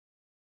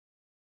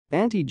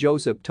Ante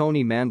Josip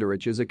Tony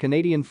Mandarich is a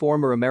Canadian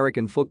former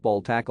American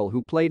football tackle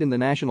who played in the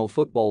National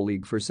Football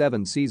League for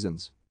 7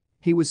 seasons.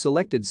 He was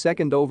selected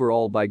second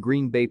overall by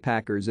Green Bay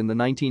Packers in the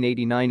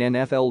 1989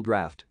 NFL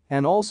Draft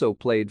and also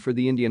played for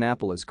the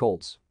Indianapolis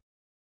Colts.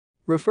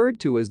 Referred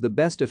to as the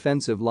best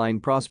offensive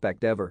line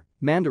prospect ever,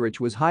 Mandarich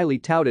was highly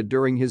touted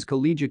during his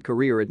collegiate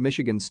career at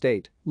Michigan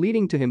State,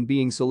 leading to him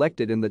being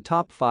selected in the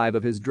top 5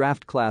 of his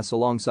draft class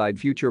alongside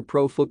future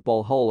Pro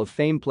Football Hall of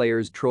Fame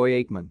players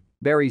Troy Aikman,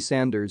 Barry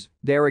Sanders,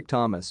 Derek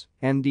Thomas,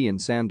 and Deion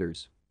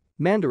Sanders.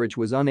 Mandarich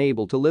was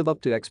unable to live up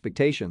to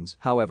expectations,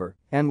 however,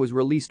 and was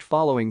released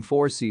following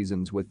 4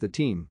 seasons with the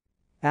team.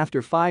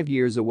 After 5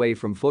 years away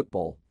from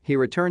football, he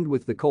returned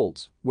with the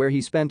Colts, where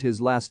he spent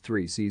his last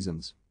 3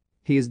 seasons.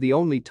 He is the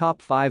only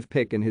top 5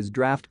 pick in his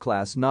draft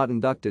class not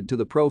inducted to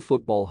the Pro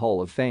Football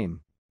Hall of Fame.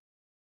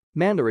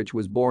 Mandarich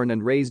was born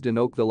and raised in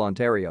Oakville,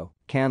 Ontario,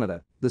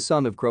 Canada, the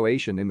son of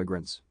Croatian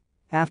immigrants.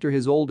 After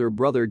his older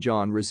brother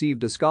John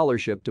received a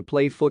scholarship to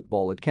play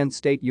football at Kent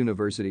State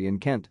University in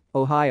Kent,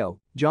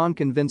 Ohio, John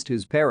convinced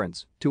his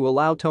parents to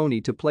allow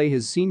Tony to play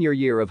his senior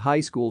year of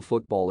high school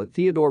football at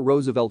Theodore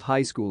Roosevelt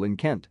High School in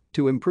Kent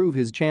to improve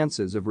his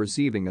chances of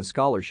receiving a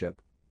scholarship.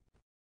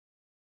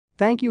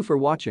 Thank you for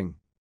watching.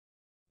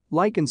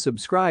 Like and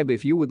subscribe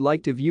if you would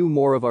like to view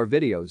more of our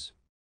videos.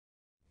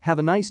 Have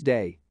a nice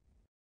day.